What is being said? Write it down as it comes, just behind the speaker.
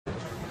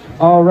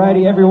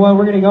Alrighty, everyone,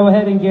 we're going to go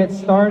ahead and get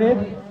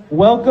started.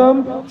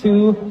 Welcome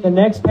to the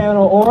next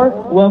panel, or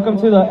welcome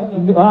to the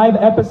live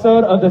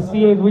episode of the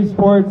CAV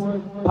Sports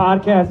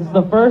podcast. It's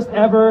the first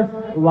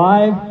ever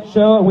live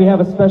show, and we have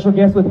a special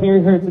guest with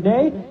me here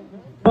today,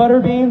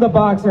 ButterBean, the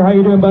boxer. How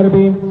you doing,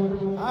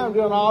 ButterBean? I'm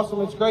doing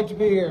awesome. It's great to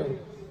be here.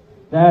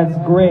 That's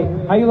great.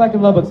 How you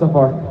liking Lubbock so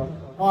far?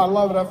 Oh, I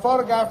love it. I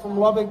fought a guy from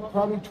Lubbock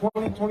probably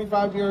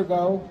 25 years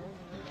ago,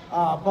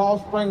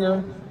 Paul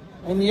Springer.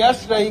 And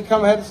yesterday he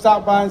come ahead to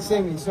stop by and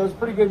see me. So it's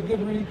pretty good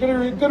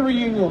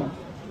reunion.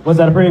 Was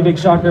that a pretty big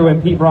shocker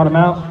when Pete brought him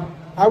out?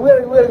 We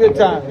had a good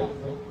time.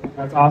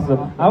 That's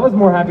awesome. I was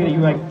more happy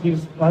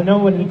that I know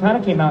when he kind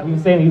of came out, he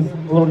was saying he's a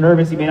little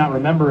nervous, he may not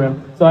remember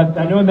him. So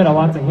I know it meant a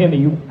lot to him that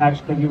you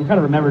kind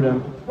of remembered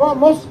him. Well,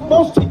 most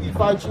TV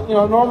fights,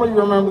 normally you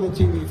remember the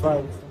TV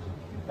fights.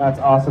 That's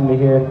awesome to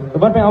hear.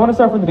 But I want to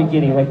start from the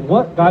beginning.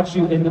 What got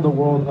you into the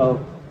world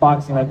of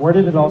boxing? Where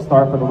did it all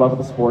start for the love of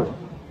the sport?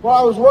 Well,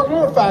 I was working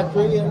at a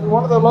factory, and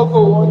one of the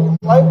local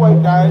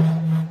lightweight guys,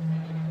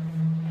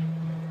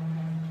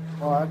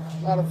 a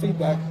lot of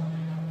feedback.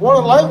 One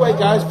of the lightweight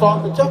guys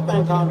fought in the tough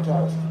man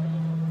contest.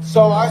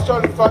 So I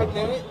started fighting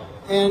in it,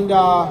 and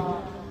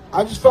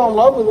I just fell in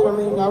love with it. I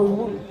mean, I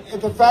was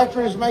at the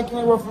factory, was making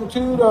anywhere from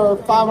 $200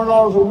 to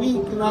 $500 a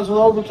week, and that's with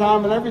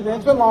overtime and everything.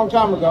 It's been a long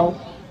time ago.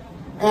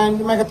 And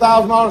you make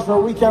 $1,000 for a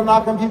weekend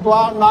knocking people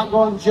out and not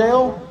going to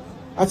jail.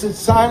 I said,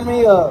 sign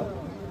me up.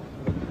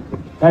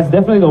 That's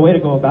definitely the way to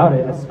go about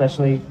it,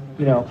 especially,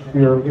 if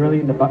you're really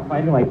into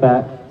fighting like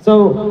that.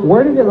 So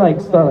where did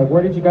it start?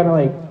 Where did you get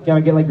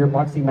your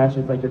boxing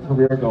matches, your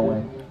career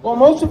going? Well,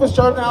 most of it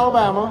started in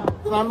Alabama.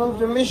 Then I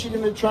moved to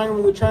Michigan to train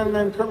with a trainer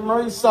named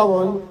Murray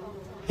Sutherland.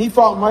 He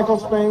fought Michael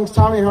Spinks,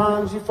 Tommy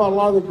Hearns. He fought a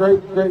lot of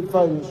the great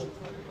fighters.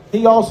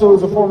 He also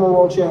is a former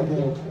world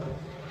champion.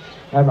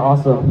 That's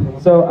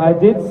awesome. So I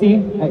did see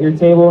at your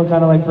table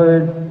and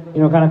heard,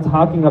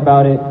 talking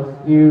about it.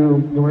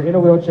 You were in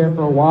a wheelchair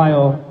for a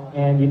while.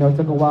 And, it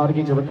took a while to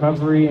get your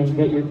recovery and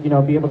get your,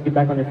 be able to get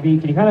back on your feet.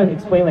 Can you kind of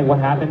explain, what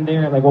happened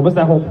there? What was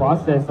that whole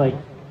process,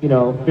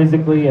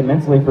 physically and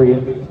mentally for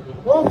you?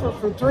 Well,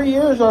 for 3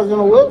 years I was in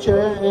a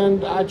wheelchair,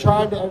 and I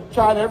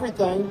tried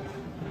everything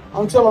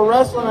until a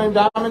wrestler named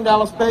Diamond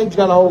Dallas Page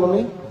got a hold of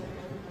me.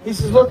 He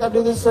says, look, I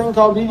do this thing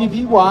called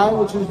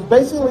DDPY, which is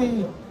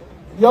basically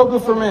yoga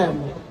for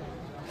men.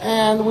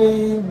 And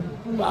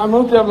I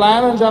moved to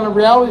Atlanta and done a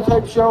reality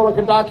type show,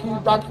 a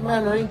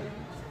documentary.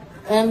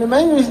 And the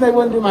main reason they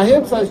wouldn't do my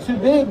hips, I was too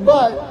big,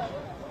 but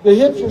the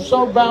hips are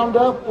so bound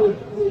up with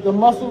the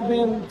muscles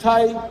being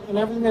tight and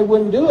everything, they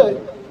wouldn't do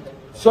it.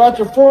 So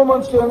after 4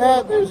 months doing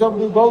that, they was able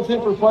to do both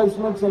hip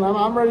replacements, and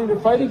I'm ready to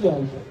fight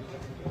again.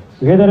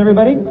 You hear that,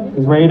 everybody?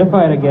 He's ready to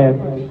fight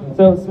again.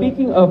 So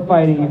speaking of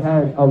fighting, you've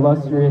had a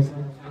illustrious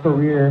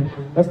career.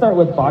 Let's start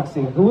with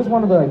boxing. Who was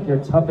one of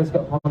your toughest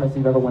opponents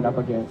you've ever went up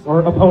against? Or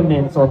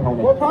opponents?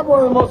 Well, probably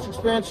one of the most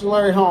experienced is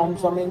Larry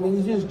Holmes. I mean,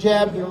 he just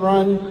jabbed and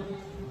run.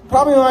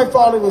 Probably when I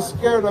thought he was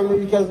scared of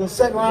me, because in the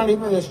second round he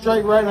went a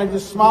straight right, and I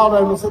just smiled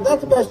at him and said,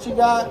 that's the best you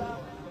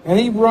got? And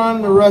he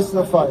run the rest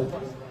of the fight.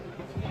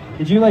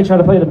 Did you try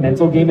to play the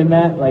mental game in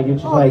that?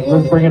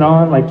 Let's bring it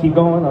on, keep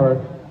going,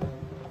 or?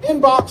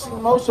 In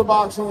boxing, most of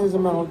boxing is a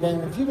mental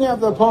game. If you can have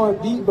the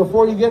opponent beat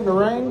before you get in the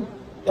ring,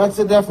 that's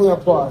definitely a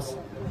plus.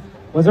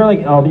 Was there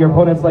your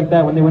opponents like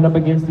that when they went up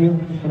against you?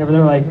 Whenever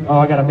they're oh,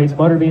 I gotta face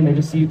ButterBean, they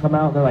just see you come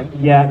out, they're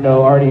yeah,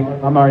 no,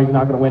 I'm already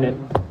not gonna win it.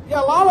 Yeah,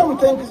 a lot of them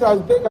think because I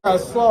was big, I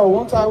was slow.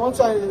 Once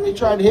they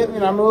tried to hit me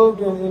and I moved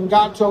and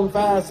got to them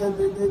fast,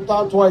 they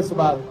thought twice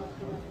about it.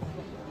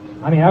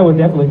 I mean, I would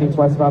definitely think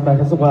twice about that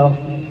as well.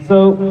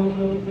 So,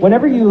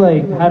 whenever you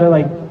had to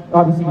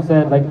obviously you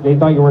said they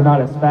thought you were not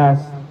as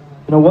fast.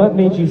 What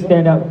made you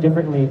stand out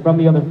differently from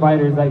the other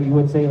fighters that you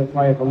would say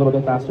probably a little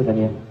bit faster than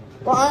you?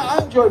 Well,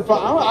 I enjoyed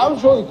fighting. I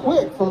was really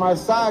quick for my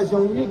size.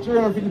 When you get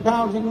 350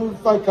 pounds, you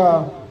move like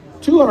a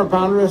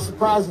 200-pounder that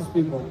surprises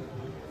people.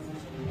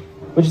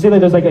 Would you say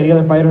there's any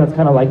other fighter that's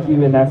kind of like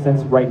you in that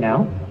sense right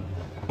now?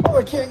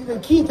 Well, the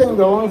key thing,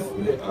 though,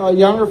 a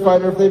younger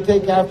fighter, if they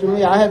take after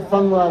me, I had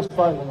fun when I was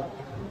fighting.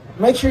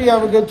 Make sure you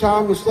have a good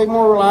time, you stay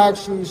more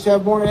relaxed, and you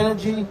have more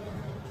energy.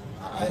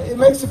 It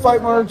makes the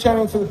fight more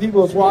entertaining for the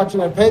people that's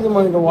watching. I pay the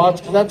money to watch,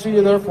 because that's who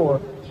you're there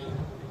for.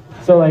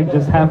 So,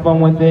 just have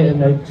fun with it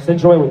and just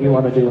enjoy what you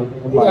want to do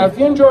in life. Yeah, if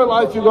you enjoy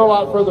life, you go a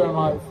lot further in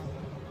life.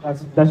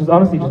 That's just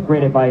honestly just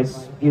great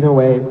advice, either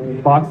way,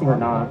 boxing or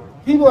not.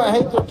 People that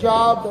hate their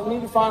job, they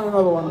need to find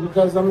another one,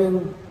 because,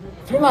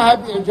 if you're not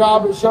happy at your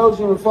job, it shows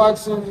and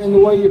reflects in the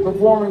way you're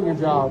performing your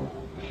job.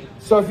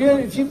 So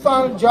if you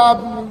find a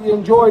job you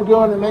enjoy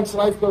doing, it makes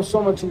life go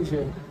so much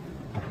easier.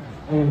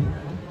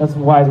 That's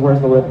wise words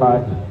to live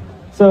by.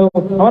 So I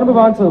want to move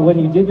on to when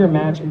you did your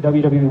match in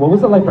WWE. What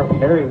was it like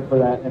preparing for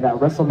that in that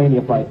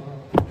WrestleMania fight?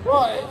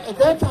 Well, at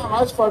that time I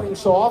was fighting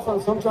so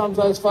often. Sometimes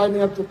I was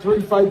fighting up to 3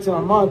 fights in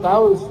a month.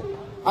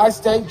 I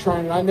stayed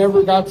training. I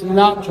never got to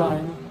not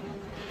train.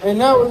 And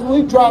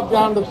we dropped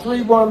down to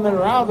 3 1-minute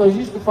rounds. I was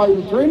used to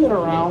fighting 3-minute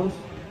rounds.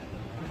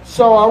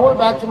 So I went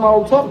back to my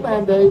old tough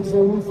man days,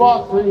 and we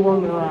fought 3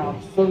 1-minute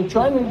rounds. So the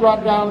training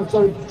dropped down.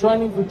 Instead of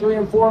training for 3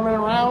 and 4-minute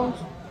rounds,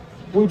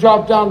 we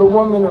dropped down to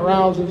 1-minute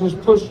rounds and just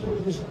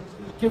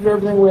give it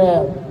everything we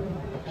had.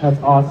 That's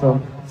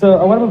awesome. So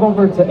I want to move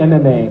over to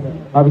MMA.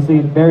 Obviously,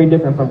 very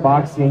different from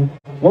boxing.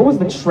 What was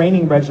the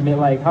training regimen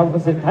like? How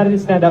was it? How did it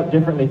stand out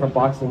differently from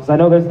boxing? Because I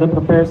know there's the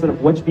comparison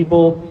of which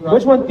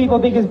one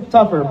people think is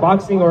tougher,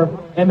 boxing or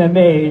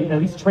MMA, at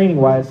least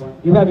training-wise.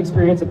 You have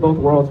experience in both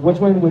worlds. Which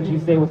one would you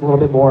say was a little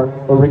bit more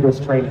rigorous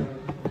training?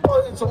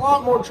 Well, it's a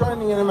lot more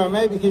training in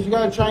MMA because you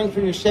got to train for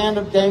your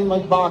stand-up game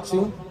like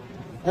boxing,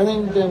 and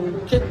then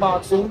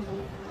kickboxing,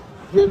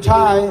 your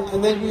Thai,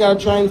 and then you got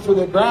to train for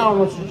the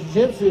ground, which is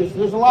jiu-jitsu. So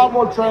there's a lot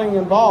more training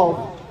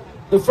involved.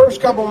 The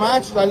first couple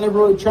matches, I never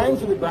really trained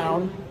for the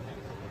ground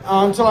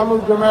until I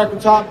moved to American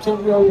Top Team,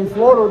 in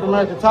Florida with the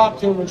American Top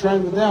Team and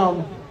trained with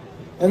them,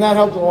 and that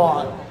helped a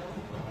lot.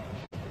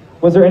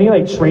 Was there any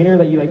trainer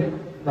that you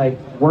like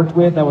worked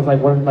with that was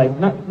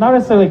not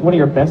necessarily one of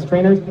your best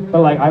trainers,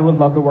 but I would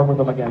love to work with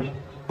them again?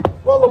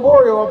 Well,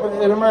 Laborio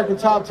up at American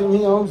Top Team,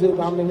 he owns it.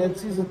 I mean,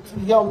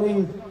 he helped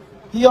me.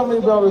 He helped me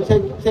be able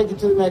to take it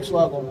to the next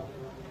level.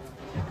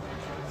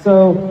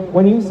 So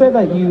when you said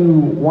that you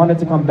wanted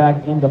to come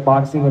back into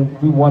boxing and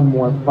do one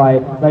more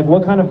fight,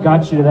 what kind of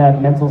got you to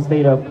that mental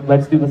state of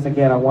let's do this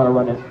again, I want to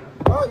run it?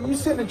 Well, you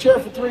sit in a chair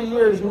for 3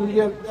 years and you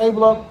get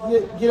able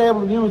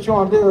to do what you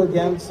want to do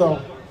again.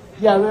 So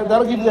yeah,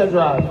 that'll give you that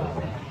drive.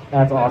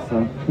 That's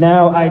awesome.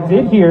 Now I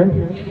did hear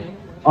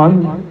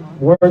on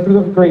word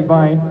through the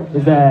grapevine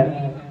is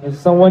that if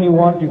someone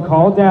you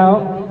called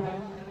out,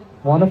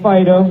 want to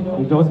fight him,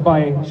 he goes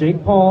by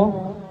Jake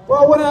Paul.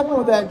 Well, what happened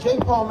with that?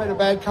 Jake Paul made a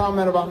bad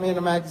comment about me in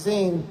a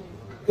magazine.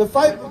 The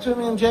fight between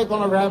me and Jake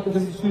will never happen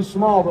because he's too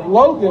small. But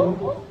Logan,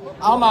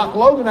 I'll knock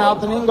Logan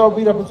out, then he can go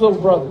beat up his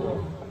little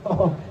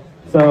brother.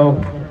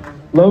 So,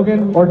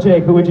 Logan or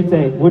Jake, who would you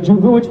take? Which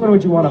one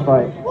would you want to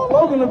fight? Well,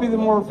 Logan would be the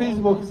more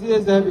feasible because he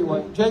is the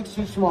heavyweight. Jake's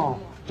too small.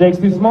 Jake's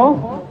too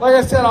small? Like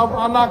I said,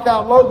 I'll knock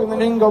out Logan,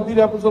 then he can go beat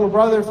up his little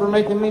brother for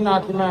making me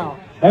knock him out.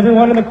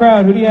 Everyone in the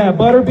crowd, who do you have,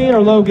 ButterBean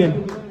or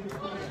Logan?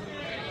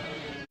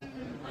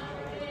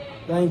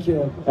 Thank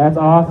you. That's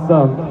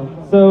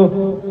awesome.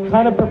 So,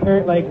 kind of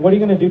prepare, what are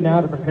you going to do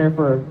now to prepare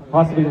for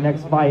possibly the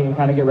next fight and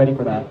kind of get ready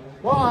for that?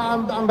 Well,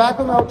 I'm back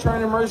with my old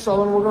trainer, Murray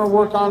Sullivan. We're going to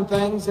work on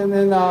things, and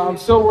then I'm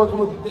still working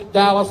with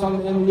Dallas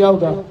in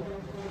yoga.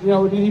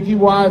 With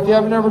DDPY. If you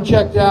haven't ever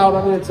checked out,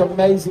 I mean, it's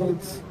amazing.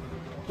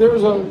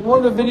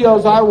 One of the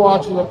videos I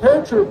watched is a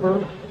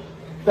paratrooper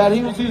that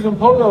he was using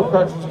polio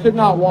crutches, could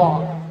not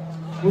walk.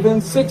 Within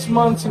 6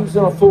 months, he was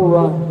in a full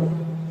run.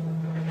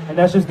 And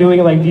that's just doing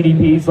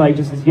DDPs,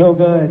 just his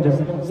yoga and just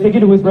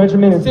sticking to his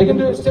regimen and sticking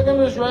to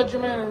his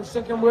regimen and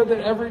sticking with it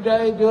every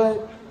day. Do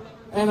it,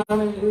 and I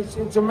mean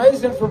it's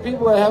amazing for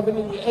people that have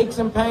any aches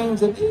and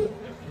pains.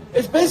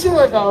 It's basically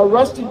like a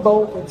rusty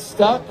bolt that's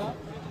stuck,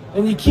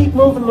 and you keep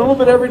moving a little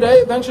bit every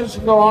day. Eventually, it's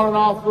gonna go on and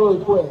off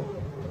really quick.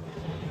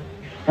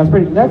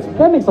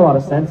 That makes a lot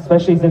of sense,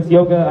 especially since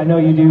yoga. I know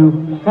you do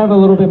kind of a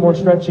little bit more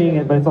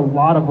stretching, but it's a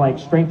lot of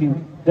strength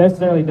you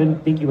necessarily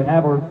didn't think you would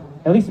have, or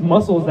at least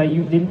muscles that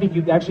you didn't think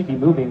you'd actually be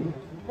moving.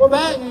 Well,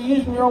 that you're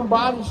using your own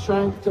body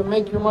strength to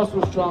make your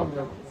muscles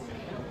stronger.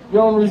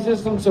 Your own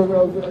resistance, your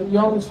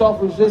own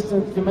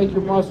self-resistance to make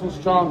your muscles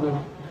stronger.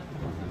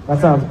 That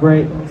sounds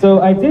great. So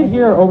I did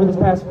hear over this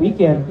past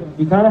weekend,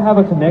 you kind of have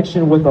a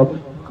connection with a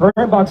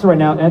current boxer right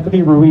now,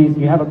 Anthony Ruiz.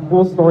 You have a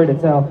cool story to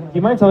tell. Do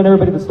you mind telling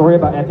everybody the story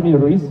about Anthony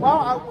Ruiz?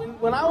 Well,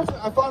 when I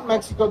fought in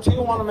Mexico,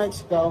 Tijuana,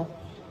 Mexico,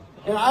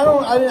 and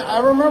I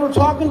remember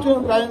talking to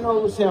him, but I didn't know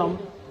it was him.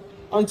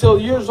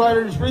 Until years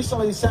later, just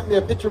recently, he sent me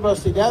a picture of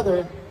us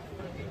together.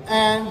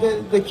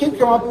 And the kid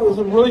came up, he was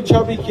a really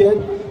chubby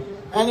kid,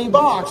 and he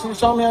boxed. He was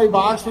telling me how he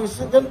boxed. And he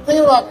said, the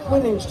thing about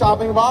quitting,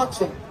 stopping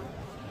boxing.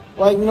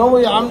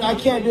 I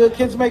can't do it.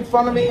 Kids make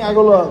fun of me. I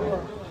go,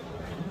 look,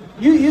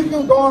 you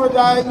can go on a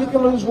diet, you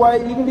can lose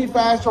weight, you can be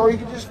faster, or you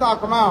can just knock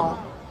them out.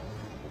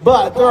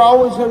 But they're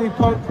always going to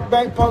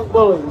be punk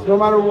bullies, no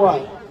matter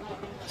what.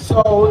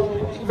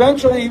 So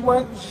eventually,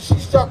 he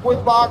stuck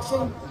with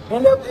boxing.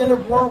 Ended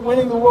up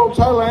winning the world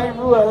title, Andy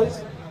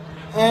Ruiz,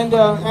 and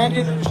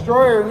Andy the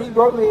Destroyer. And he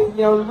wrote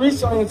me,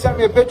 recently and sent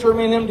me a picture of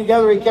me and him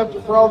together. He kept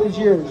it for all these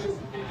years.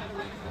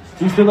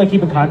 Do you still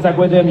keep in contact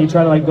with him? You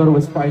try to go to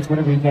his fights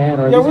whenever you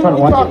can, or at least try to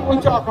watch it?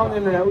 We talk on the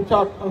internet. We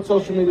talk on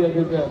social media a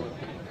good bit.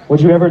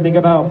 Would you ever think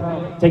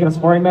about taking a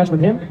sparring match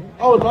with him?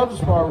 Oh, I'd love to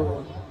spar with him.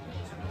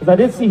 Because I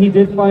did see he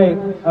did fight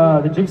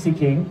the Gypsy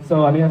King,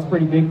 so I mean that's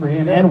pretty big for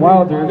him, and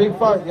Wilder. Big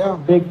fight, yeah.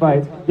 Big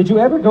fights. Did you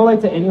ever go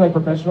to any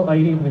professional,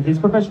 even his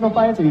professional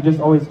fights, or you just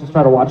always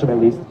try to watch him at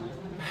least?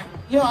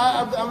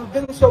 I've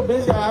been so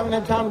busy, I haven't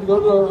had time to go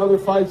to other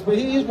fights, but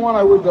he's one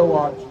I would go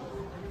watch.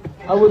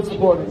 I would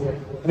support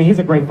him. I mean, he's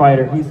a great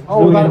fighter. He's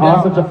doing an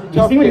awesome job.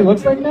 You see what he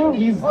looks like now?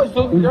 He's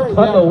looking great,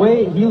 cut the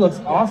weight. He looks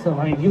awesome.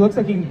 I mean, he looks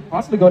like he can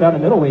possibly go down to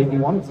middleweight if he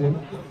wanted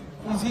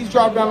to. He's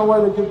dropped down the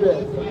weight a good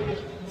bit.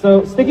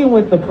 So, sticking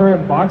with the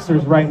current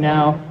boxers right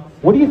now,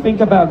 what do you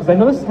think about, because I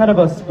know this is kind of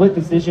a split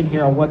decision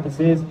here on what this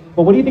is,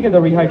 but what do you think of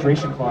the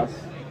rehydration clause?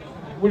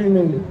 What do you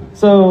mean?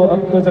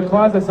 So there's a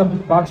clause that some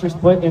boxers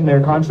put in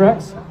their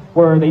contracts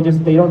where they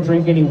don't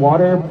drink any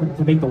water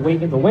to make the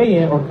weight in the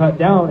weigh-in or cut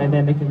down, and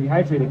then they can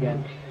rehydrate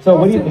again. So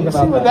what do you think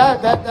about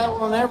that? That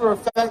will never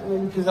affect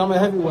me because I'm a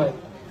heavyweight.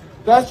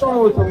 That's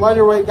only with the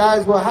lighter weight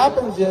guys. What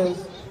happens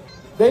is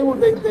they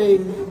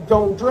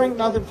don't drink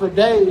nothing for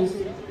days,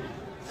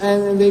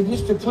 and they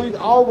just deplete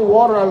all the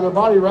water out of their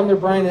body, run their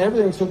brain and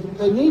everything. So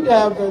they need to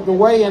have the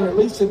weigh-in at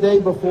least a day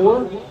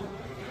before,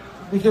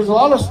 because a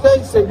lot of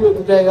states they do it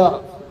the day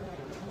of.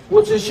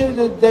 Which they should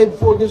do the day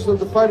before, gives the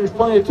fighters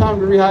plenty of time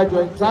to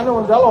rehydrate. Because I know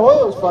when De La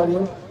Hoya was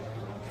fighting,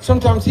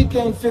 sometimes he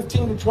gained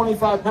 15 to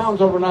 25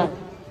 pounds overnight.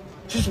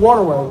 Just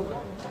water weight.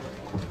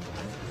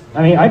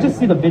 I mean, I just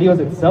see the videos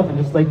itself and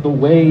just like the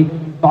way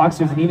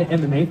boxers and even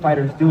MMA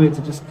fighters do it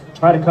to just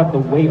try to cut the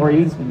weight or at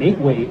least make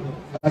weight.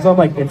 That's why I'm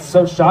like, it's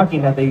so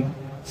shocking that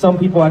some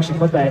people actually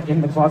put that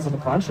in the clause of the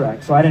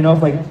contract. So I didn't know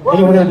if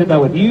anyone ever did that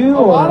with you. A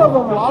lot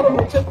of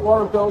them take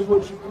water pills,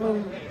 which, I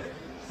mean,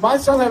 my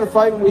son had a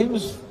fight where he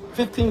was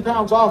 15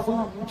 pounds off.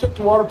 We took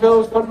the water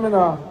pills, put him in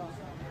a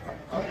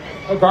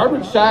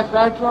garbage sack,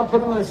 wrapped him up,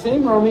 put him in a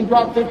steam room. He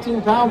dropped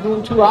 15 pounds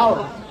within 2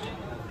 hours.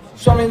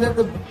 So, I mean,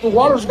 the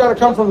water's got to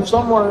come from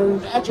somewhere.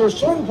 And after a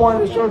certain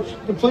point, it starts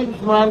depleting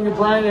from around your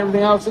brain and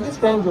everything else. It gets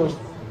dangerous.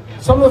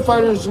 Some of the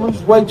fighters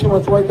lose way too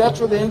much weight. That's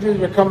where the injuries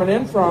are coming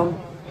in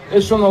from.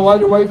 It's from the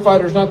lighter weight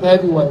fighters, not the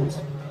heavyweights.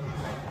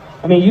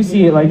 I mean, you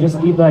see it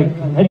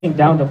heading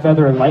down to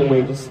feather and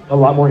lightweight, just a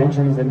lot more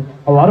injuries, and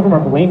a lot of them are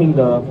blaming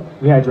the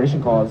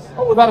rehydration clause.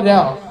 Oh, without a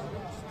doubt.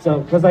 So,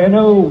 because I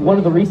know one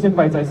of the recent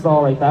fights I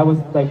saw, that was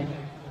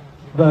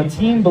the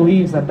team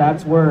believes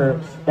that's why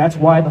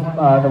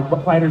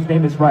the fighter's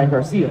name is Ryan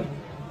Garcia,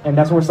 and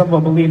that's where some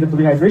of them believe that the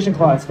rehydration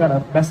clause kind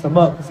of messed him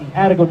up because he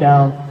had to go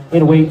down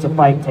in weight to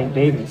fight Tank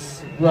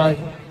Davis. Right.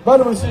 But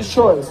it was his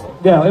choice.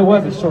 Yeah, it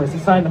was his choice. He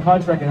signed the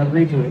contract and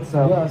agreed to it.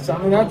 So yes, I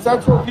mean that's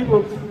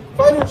where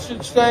fighters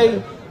should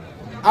stay.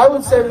 I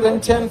would say within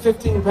 10,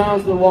 15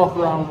 pounds of their walk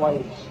around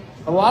weight.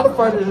 A lot of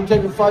fighters are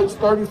taking fights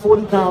 30,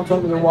 40 pounds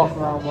under their walk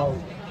around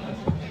weight.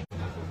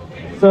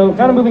 So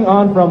kind of moving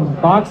on from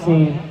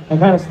boxing and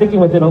kind of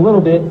sticking with it a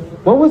little bit,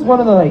 what was one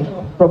of the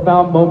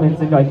profound moments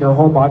in your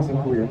whole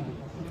boxing career?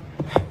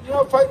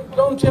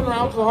 Going 10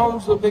 rounds at home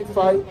was a big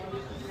fight.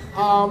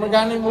 A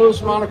guy named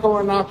Louis Monaco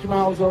and knocked him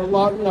out. Was a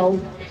lot,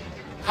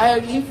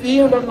 he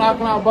ended up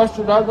knocking out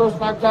Buster Douglas,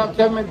 knocked out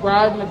Kevin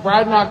McBride, and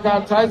McBride knocked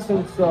out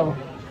Tyson. So,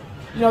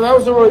 that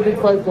was a really big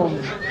fight for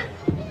me.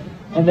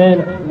 And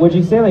then, would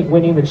you say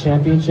winning the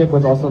championship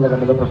was also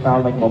another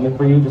profound moment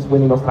for you, just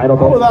winning those title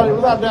belts?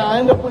 Without doubt, I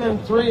ended up winning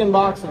 3 in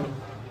boxing.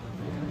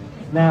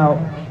 Now,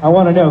 I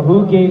want to know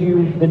who gave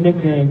you the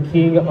nickname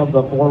King of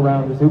the 4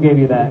 Rounders. Who gave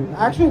you that?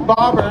 Actually,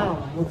 Bob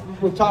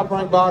Arum with Top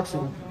Rank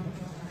Boxing.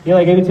 He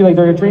gave it to you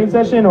during a training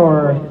session,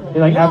 or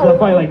after the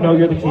fight, no,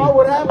 you're the king? Well,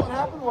 what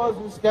happened was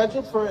we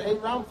scheduled for an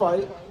 8-round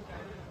fight,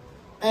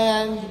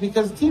 and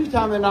because of TV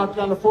time, they knocked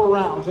down to 4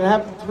 rounds. It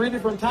happened 3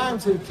 different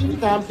times, and TV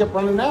time kept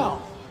running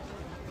out.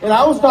 And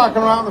I was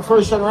knocking around the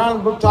first round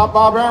and booked top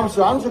Bob Arum,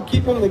 so I'm just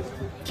keeping the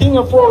king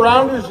of 4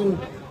 rounders, and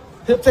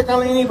he'll take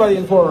on anybody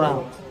in 4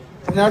 rounds.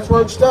 And that's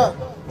where it stuck.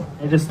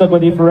 It just stuck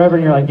with you forever,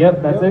 and you're like,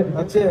 yep, that's it?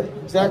 That's it.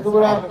 Exactly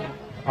what happened.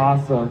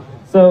 Awesome.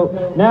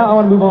 So now I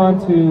want to move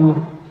on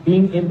to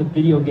being in the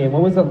video game.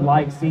 What was it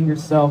like seeing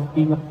yourself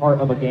being a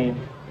part of a game?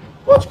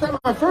 Well, it's kind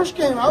of my first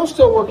game. I was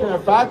still working in a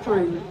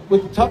factory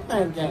with the Tough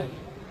Man game.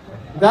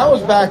 That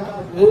was back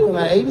in the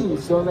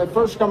 80s. So when they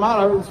first come out,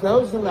 I was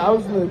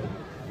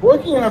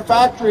working in a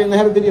factory, and they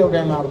had a video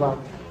game out about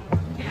it.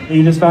 And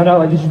you just found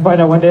out, did you find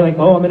out one day,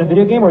 oh, I'm in a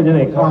video game, or did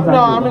they contact you?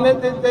 No, I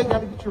mean, they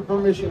got to get your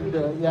permission to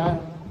do it, yeah.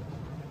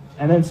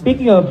 And then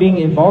speaking of being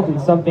involved in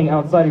something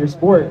outside of your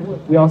sport,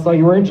 we all saw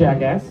you were in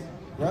Jackass.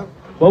 Yep.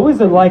 What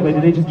was it like?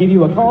 Did they just give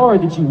you a call, or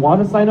did you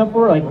want to sign up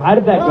for it? How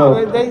did that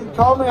go? They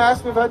called me and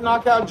asked me if I'd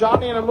knock out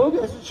Johnny in a movie.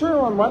 I said,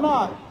 sure, why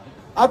not?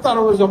 I thought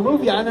it was a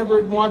movie. I never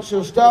even watched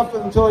their stuff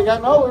until he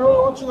got, no, we really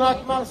want you to knock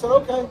him out. I said,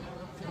 okay.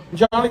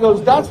 Johnny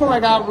goes, that's when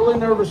I got really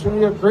nervous when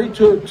you agreed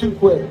to it too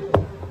quick.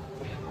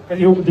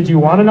 Did you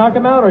want to knock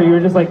him out, or you were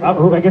just I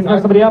guess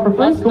knock somebody out for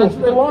free? That's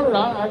what they wanted.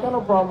 I got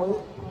no problem with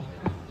it.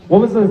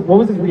 What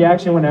was his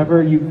reaction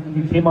whenever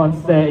you came on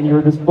set and you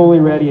were just fully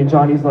ready, and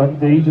Johnny's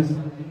did he just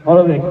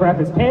crap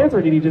his pants,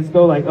 or did he just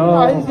go oh?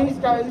 No, he's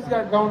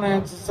got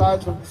gonads the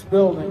size of this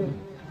building.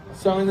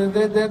 So I mean,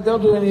 they'll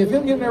do anything. If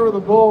he'll get in there with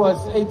a bull that's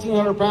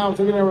 1,800 pounds,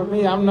 he'll get in there with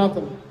me. I'm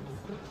nothing.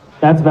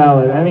 That's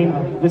valid. I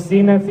mean, just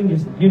seeing that scene,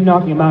 just you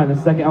knocking him out in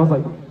a second, I was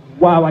like,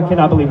 wow, I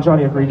cannot believe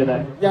Johnny agreed to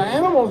that. Yeah,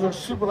 animals are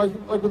super, like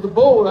with the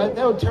bull, that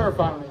would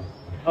terrify me.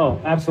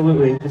 Oh,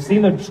 absolutely. Just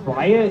seeing them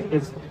try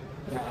it,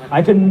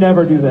 I could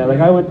never do that.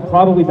 I would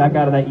probably back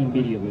out of that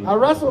immediately. I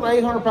wrestled an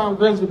 800-pound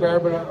grizzly bear,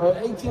 but an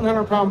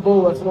 1,800-pound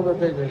bull that's a little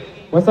bit bigger.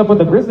 What's up with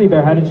the grizzly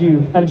bear? How did you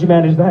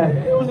manage that?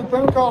 It was a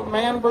thing called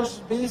Man vs.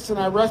 Beast, and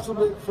I wrestled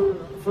it for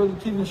the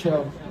TV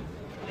show.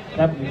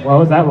 What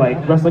was that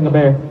like, wrestling a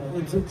bear?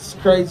 It's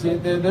crazy.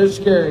 They're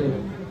scary.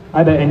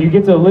 I bet. And you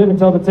get to live and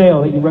tell the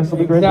tale that you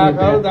wrestled the grizzly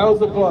bear. That was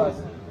the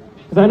plus.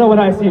 Because I know when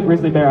I see a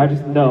grizzly bear, I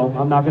just know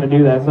I'm not going to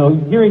do that. So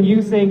hearing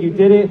you saying you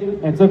did it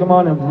and took them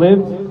on and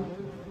lived,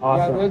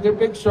 awesome. Yeah, they're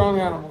big, strong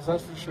animals,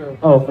 that's for sure.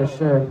 Oh, for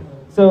sure.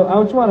 So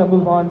I just want to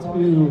move on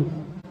to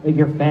like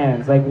your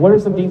fans. Like, what are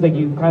some things that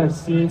you've kind of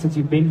seen since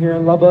you've been here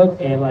in Lubbock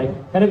and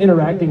like kind of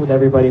interacting with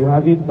everybody?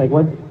 Have you like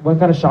what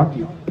kind of shocked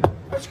you?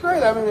 It's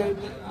great. I mean,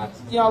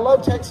 I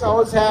love Texas. I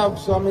always have.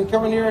 So I mean,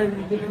 coming here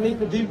and getting to meet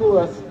the people.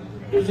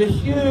 There's a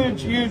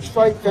huge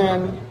fight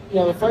fan.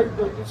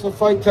 It's a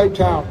fight type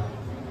town.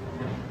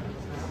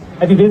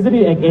 Have you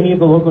visited like, any of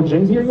the local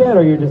gyms here yet,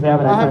 or you just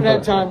haven't? I haven't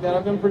had time yet.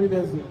 I've been pretty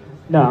busy.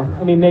 No,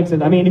 I mean, makes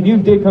sense. I mean, if you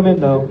did come in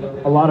though,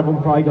 a lot of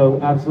them probably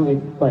go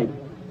absolutely like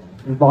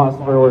lost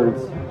for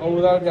words. Oh,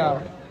 without a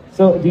doubt.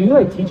 So, do you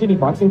like teach any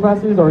boxing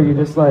classes, or are you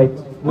just like?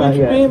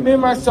 Me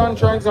and my son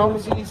trains.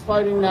 Obviously, he's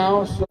fighting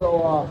now.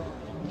 So,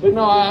 but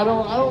no, I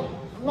don't.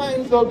 I'm not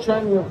into go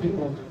training with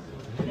people.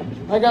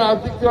 I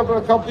picked up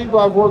a couple people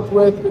I've worked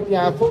with. But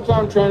yeah,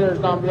 full-time trainer is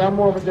not me. I'm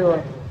more of a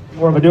doer.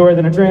 More of a doer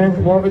than a trainer.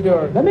 More of a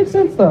doer. That makes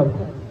sense though.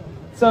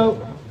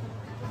 So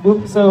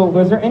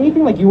was there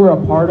anything like you were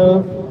a part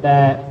of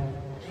that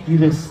you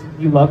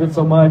loved it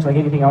so much? Like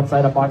anything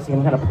outside of boxing,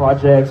 any kind of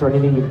projects or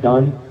anything you've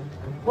done?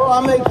 Well,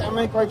 I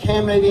make like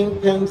handmade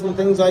ink pens and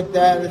things like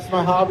that. It's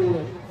my hobby.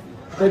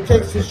 It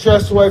takes the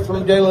stress away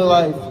from daily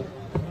life.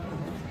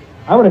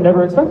 I would have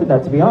never expected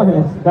that, to be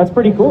honest. That's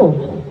pretty cool.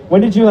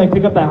 When did you like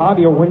pick up that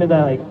hobby, or when did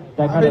that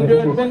I've been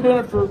doing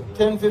it for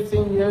 10,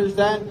 15 years.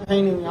 That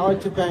painting, I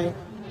like to paint.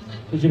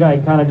 Did you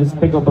guys kind of just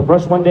pick up a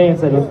brush one day and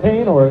say let's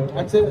paint, or?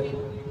 That's it.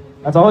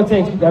 That's all it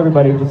takes.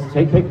 Everybody just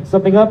pick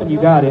something up and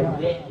you got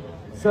it.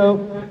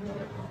 So,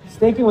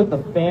 sticking with the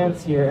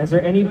fans here, has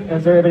there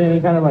been any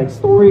kind of like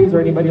stories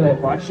or anybody that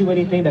brought you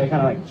anything that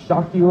kind of like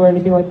shocked you or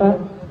anything like that?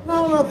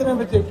 No, nothing in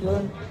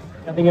particular.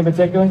 Nothing in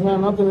particular? No,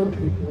 nothing in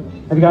particular.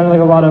 Have you gotten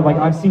like a lot of like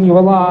I've seen you a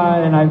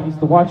lot and I used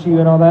to watch you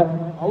and all that?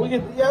 Oh,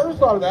 there's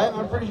a lot of that.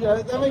 I appreciate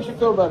it. That makes you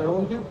feel better.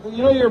 When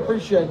you know you're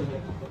appreciated.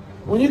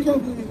 When you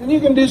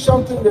can do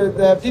something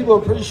that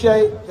people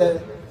appreciate,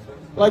 that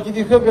like if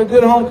you cook a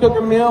good home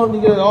cooked meal and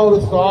you get, oh,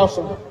 this is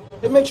awesome.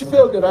 It makes you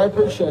feel good. I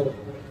appreciate it.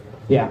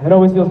 Yeah, it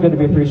always feels good to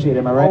be appreciated,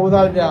 am I right? Oh,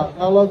 without a doubt.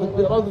 I love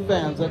the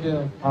fans, I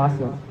do.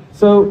 Awesome.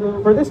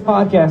 So for this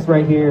podcast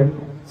right here,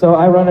 so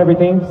I run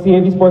everything,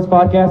 CAV Sports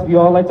Podcast. If you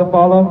all like to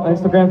follow,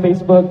 Instagram,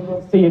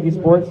 Facebook, CAV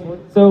Sports.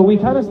 So we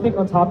kind of stick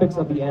on topics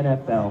of the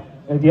NFL.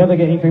 And if you have like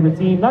any favorite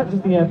team, not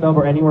just the NFL,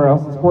 but anywhere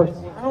else in sports.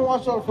 I don't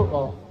watch a lot of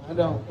football. I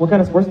don't. What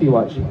kind of sports do you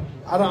watch?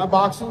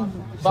 Boxing.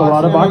 So a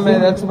lot of boxing? MMA,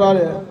 that's about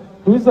it.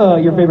 Who's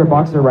your favorite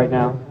boxer right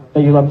now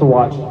that you love to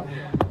watch?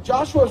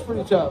 Joshua's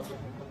pretty tough.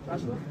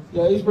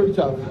 Yeah, he's pretty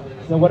tough.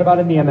 So what about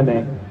in the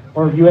MMA?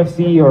 Or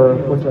UFC or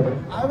whichever?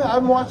 I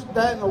haven't watched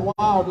that in a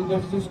while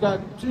because he's got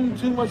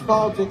too much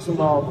politics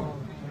involved.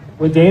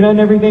 With Dana and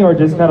everything, or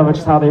just kind of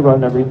just how they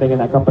run everything in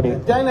that company?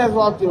 Dana has a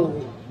lot to do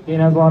with it.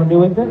 Dana has a lot to do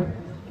with it?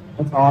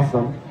 That's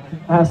awesome.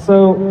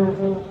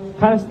 So,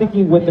 kind of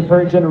sticking with the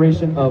current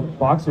generation of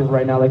boxers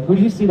right now, like who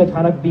do you see that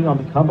kind of being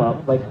on the come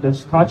up? Like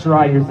this caught your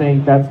eye, you're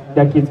saying that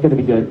kid's going to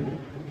be good?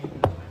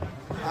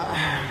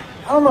 I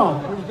don't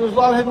know. There's a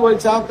lot of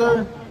heavyweights out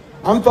there.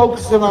 I'm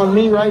focusing on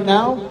me right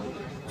now.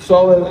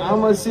 So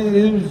I'm going to see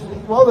the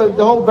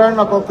whole bare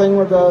knuckle thing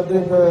with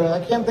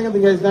I can't think of the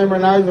guy's name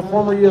right now. He's a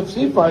former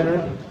UFC fighter.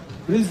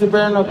 But he's the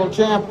bare knuckle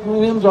champ. Me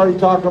and him's already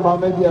talking about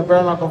maybe a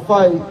bare knuckle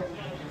fight.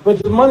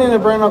 But the money in the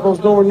bare knuckle is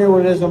nowhere near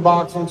what it is in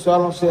boxing, so I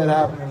don't see it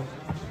happening.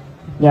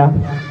 Yeah.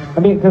 I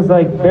mean, because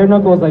like bare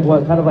knuckle is like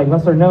what, kind of like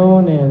lesser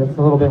known, and it's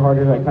a little bit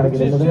harder to like kind of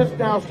get into it. It's just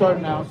now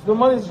starting out. So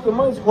the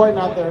money's quite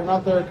not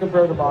there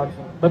compared to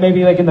boxing. But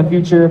maybe like in the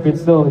future, if you're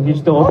still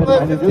open.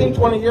 Well, 15,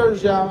 20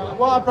 years, yeah.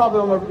 Well, I probably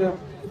don't ever do it.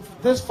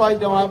 If this fight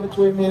don't happen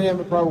between me and him,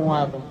 it probably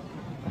won't happen.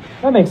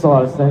 That makes a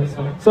lot of sense.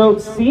 So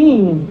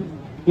seeing,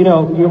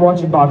 you're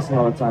watching boxing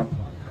all the time.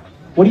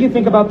 What do you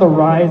think about the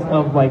rise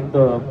of like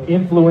the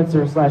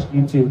influencer /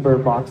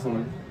 YouTuber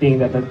boxing thing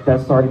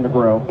that's starting to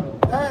grow?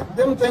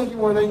 Them thinking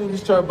when they can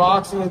just start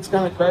boxing, it's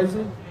kind of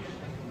crazy.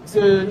 So,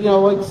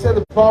 like you said,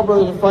 the Paul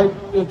brothers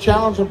fight,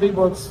 challenging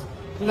people. It's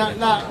not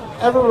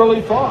ever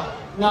really fought.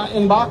 Not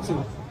in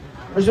boxing.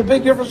 There's a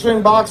big difference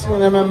between boxing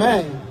and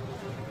MMA.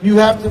 You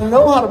have to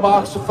know how to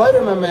box to fight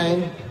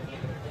MMA,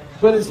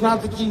 but it's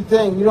not the key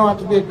thing. You don't have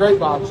to be a great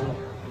boxer.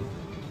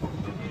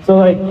 So,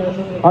 like,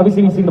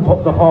 obviously you've seen the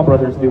Paul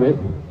brothers do it,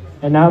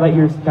 and now that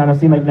you're kind of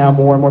seeing like now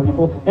more and more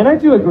people, and I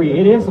do agree,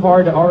 it is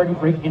hard to already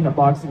break into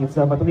boxing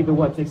itself. I believe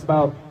it takes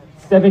about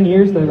 7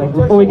 years to like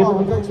before we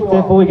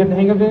get the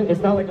hang of it.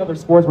 It's not like other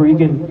sports where you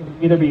can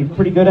either be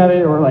pretty good at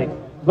it or like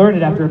learn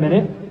it after a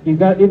minute.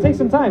 It takes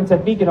some time,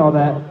 technique and all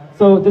that.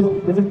 So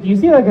do you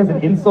see it like as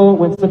an insult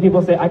when some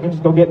people say I can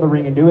just go get in the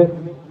ring and do it?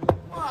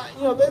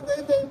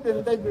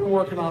 They've been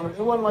working on it. It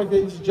wasn't like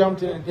they just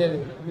jumped in and did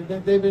it. I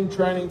mean, they've been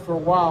training for a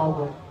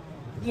while,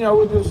 but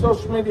with the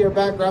social media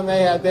background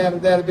they had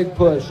a big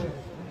push.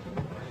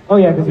 Oh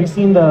yeah, because we've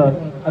seen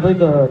I believe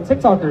the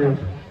TikToker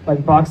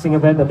like boxing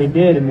event that they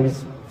did, and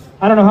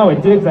I don't know how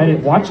it did because I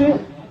didn't watch it,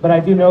 but I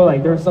do know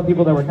like there were some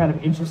people that were kind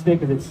of interested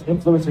because it's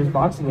influencers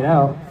boxing it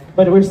out.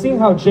 But we're seeing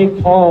how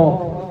Jake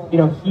Paul, you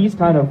know, he's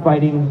kind of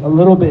fighting a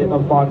little bit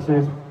of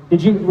boxers.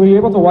 Were you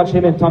able to watch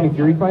him and Tommy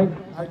Fury fight?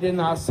 I did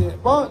not see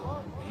it. But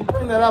you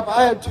bring that up.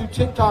 I had 2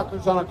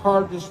 TikTokers on a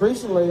card just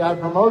recently. I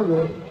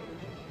promoted it.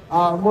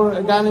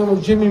 A guy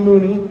named Jimmy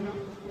Mooney.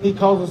 He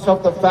calls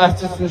himself the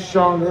fastest and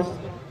strongest.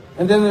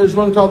 And then there's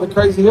one called the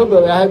Crazy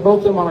Hillbilly. I had both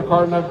of them on a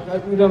card,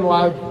 and we've done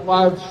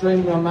live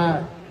streaming on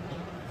that.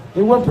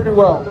 It went pretty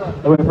well.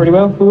 It went pretty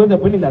well? Who ended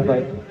up winning that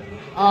fight?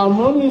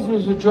 Mooney's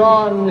was a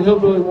draw, and the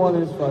Hillbilly won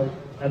his fight.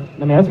 I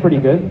mean, that's pretty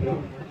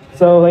good.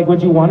 So, like,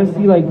 would you want to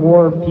see, like,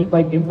 more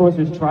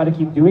influencers try to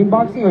keep doing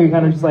boxing, or you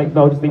kind of just like,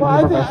 no, just leave it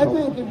to professionals?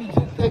 I think if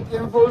you take the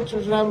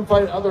influencers and have them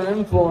fight other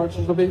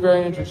influencers, it'll be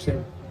very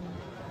interesting.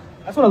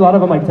 That's what a lot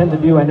of them like tend to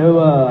do. I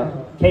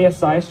know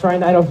KSI is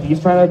trying. I know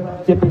he's trying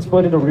to dip his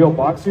foot into real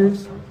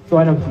boxers. So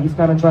I know he's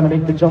kind of trying to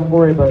make the jump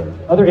for it. But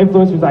other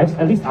influencers,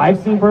 at least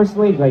I've seen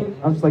personally, like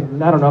I'm just like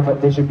I don't know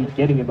if they should be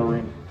getting in the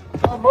ring.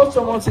 Most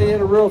of them, once they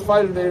hit a real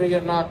fighter, they're gonna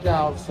get knocked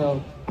out.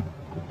 So.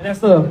 And that's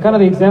the kind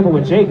of the example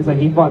with Jake. Is like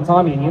he fought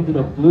Tommy and he ended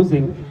up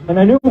losing. And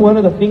I knew one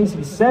of the things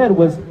he said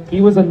was he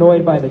was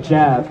annoyed by the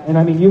jab. And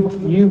I mean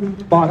you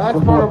boxed. That's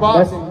before. part of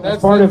boxing.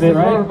 That's part of it,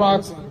 right? Part of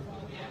boxing.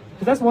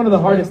 Because that's one of the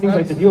hardest things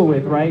like to deal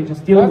with, right?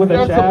 Just dealing with a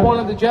jab. That's the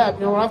point of the jab.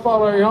 You know, when I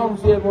fought Larry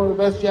Holmes, he had one of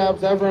the best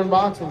jabs ever in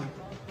boxing.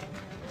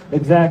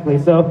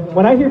 Exactly. So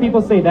when I hear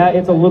people say that,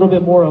 it's a little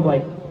bit more of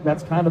like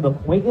that's kind of the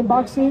point in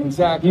boxing.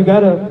 Exactly. You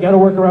gotta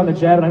work around the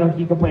jab. And I know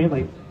he complained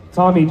like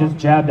Tommy just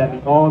jabbed at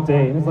me all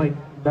day, and it's like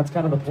that's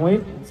kind of the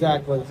point.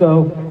 Exactly.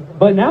 So,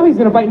 but now he's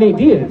gonna fight Nate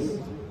Diaz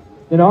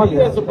in August.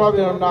 Diaz will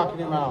probably end up knocking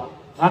him out.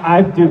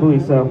 I do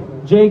believe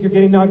so. Jake, you're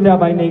getting knocked out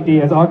by Nate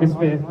Diaz August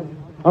 5th.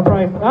 I'll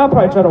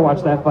probably try to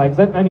watch that fight.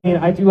 I mean,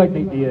 I do like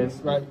Nate Diaz.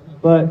 Right.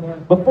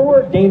 But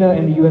before Dana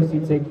and the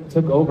UFC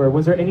took over,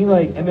 was there any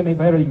like MMA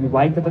fighter you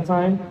liked at the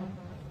time?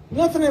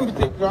 Nothing in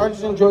particular. I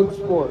just enjoyed the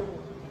sport.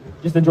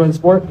 Just enjoy the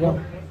sport?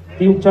 Yeah.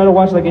 Do you try to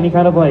watch like any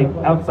kind of like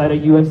outside of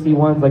UFC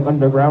ones, like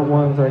underground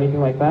ones or anything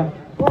like that?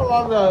 Well, a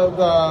lot of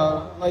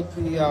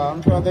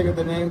I'm trying to think of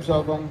the names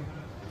of them.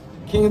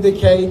 King of the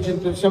Cage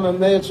and some of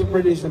them, they had some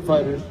pretty decent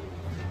fighters.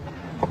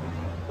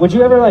 Would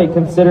you ever like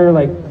consider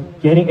like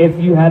getting, if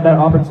you had that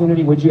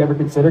opportunity, would you ever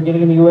consider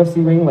getting in the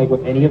UFC ring, like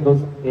with any of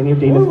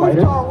Dana's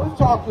fighters? We've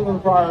talked to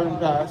them prior in the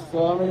past,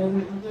 so I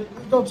mean,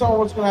 don't tell them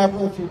what's going to happen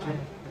in the future.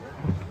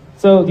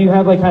 So do you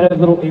have like kind of a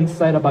little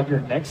insight about your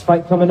next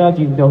fight coming up?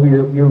 Do you know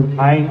who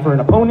you're eyeing for an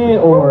opponent,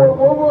 or?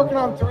 We're working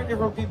on 3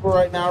 different people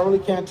right now. I really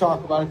can't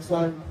talk about it because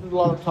there's a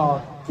lot of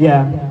talk.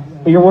 Yeah,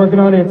 but you're working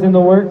on it. It's in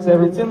the works.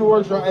 It's in the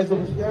works right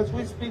as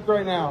we speak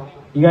right now.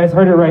 You guys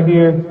heard it right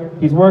here.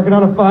 He's working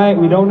on a fight.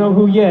 We don't know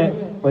who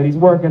yet, but he's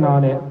working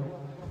on it.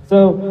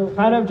 So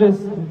kind of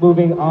just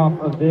moving off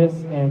of this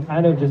and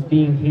kind of just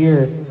being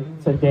here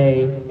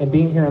today and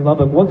being here in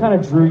Lubbock, what kind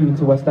of drew you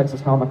to West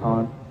Texas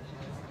Comic-Con?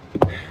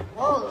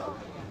 Well,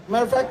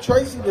 matter of fact,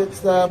 Tracy, that's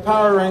the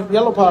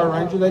Yellow Power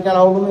Ranger, they got a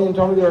hold of me and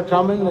told me they were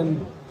coming,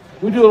 and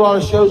we do a lot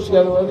of shows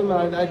together with them,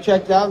 and I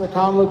checked out. The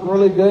con looked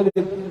really good.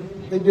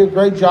 They did a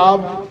great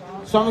job,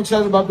 so I'm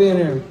excited about being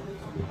here.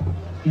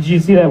 Did you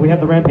see that we have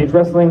the Rampage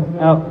Wrestling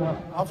out?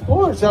 Of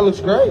course, that looks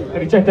great.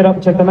 Have you checked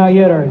them out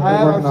yet? Or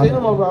I've seen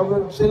them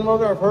over. I've seen them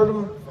over there. I've heard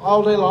them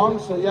all day long.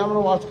 So yeah, I'm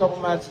gonna watch a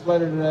couple matches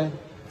later today.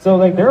 So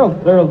like they're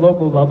a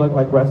local Lubbock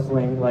like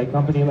wrestling like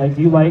company. Like,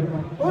 do you like?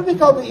 What do they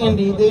call the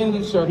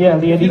indie circuit? Yeah,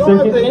 the indie circuit. You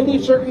don't have the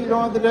indie circuit. You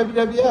don't have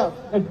the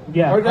WWF.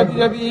 Yeah. Or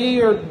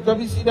WWE or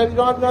WCW. You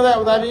don't have to know that.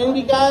 Without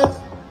indie guys,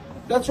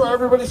 that's where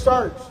everybody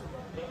starts.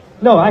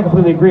 No, I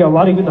completely agree. A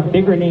lot of even the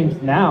bigger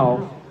names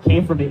now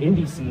came from the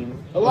indie scene.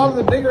 A lot of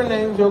the bigger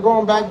names are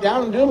going back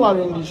down and doing a lot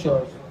of indie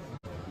shows.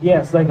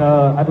 Yes, like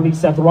I believe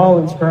Seth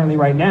Rollins currently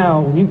right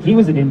now, he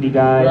was an indie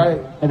guy.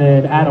 Right. And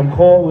then Adam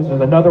Cole was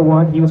another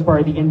one. He was part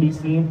of the indie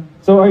scene.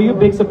 So are you a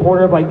big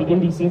supporter of like the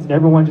indie scenes and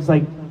everyone just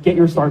like get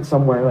your start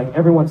somewhere? Like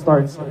everyone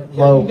starts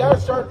low. Yeah, you gotta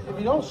start. If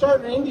you don't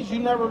start in the indies, you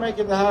never make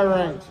it to higher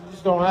ranks. It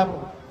just don't happen.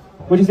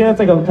 Would you say that's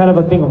like a kind of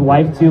a thing of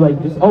life too?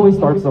 Like just always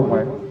start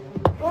somewhere.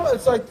 Well,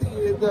 it's like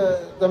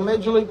the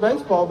Major League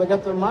Baseball. They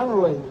got their minor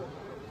league.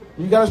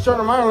 You got to start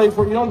in a minor league.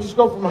 You don't just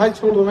go from high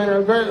school to the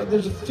major.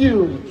 There's a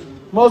few.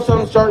 Most of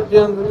them start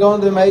going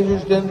to the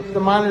majors, then the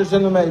minors,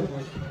 then the majors.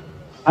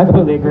 I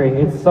completely agree.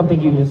 It's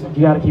something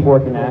you got to keep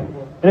working at,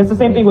 and it's the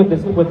same thing with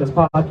this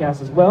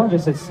podcast as well.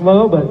 Just it's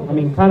slow, but I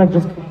mean, kind of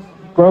just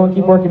grow and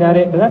keep working at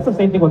it. But that's the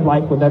same thing with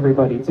life with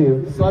everybody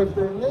too. It's like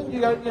then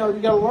you got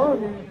to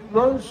learn. You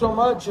learn so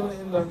much in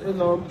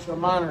the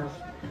minors,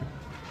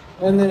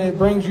 and then it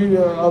brings you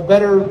to a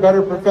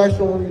better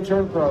professional when you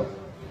turn pro.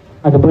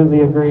 I completely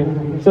agree.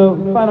 So,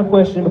 final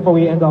question before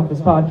we end off this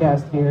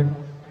podcast here.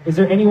 Is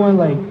there anyone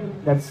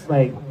that's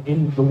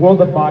in the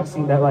world of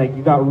boxing that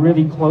you got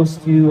really close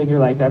to and you're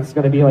like, that's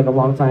going to be a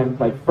long time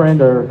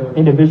friend or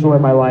individual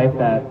in my life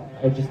that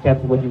I just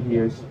kept with you for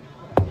years?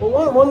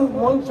 Well,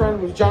 one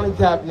friend was Johnny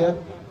Tapia.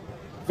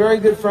 Very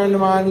good friend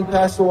of mine. He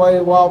passed away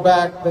a while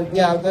back. But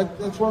yeah,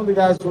 that's one of the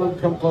guys who would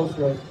come close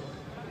to it.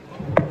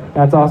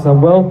 That's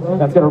awesome. Well,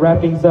 that's going to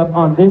wrap things up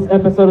on this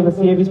episode of the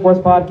CAV Sports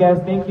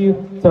Podcast. Thank you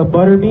to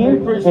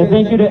ButterBean, and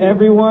thank you to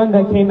everyone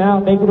that came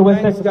out. Thank you to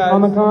West Texas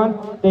Comic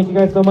Con. Thank you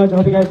guys so much. I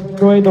hope you guys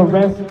enjoy the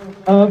rest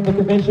of the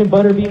convention.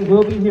 ButterBean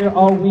will be here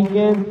all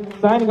weekend,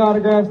 signing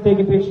autographs,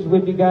 taking pictures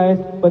with you guys.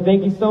 But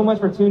thank you so much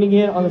for tuning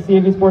in on the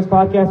CAV Sports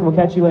Podcast, and we'll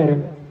catch you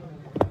later.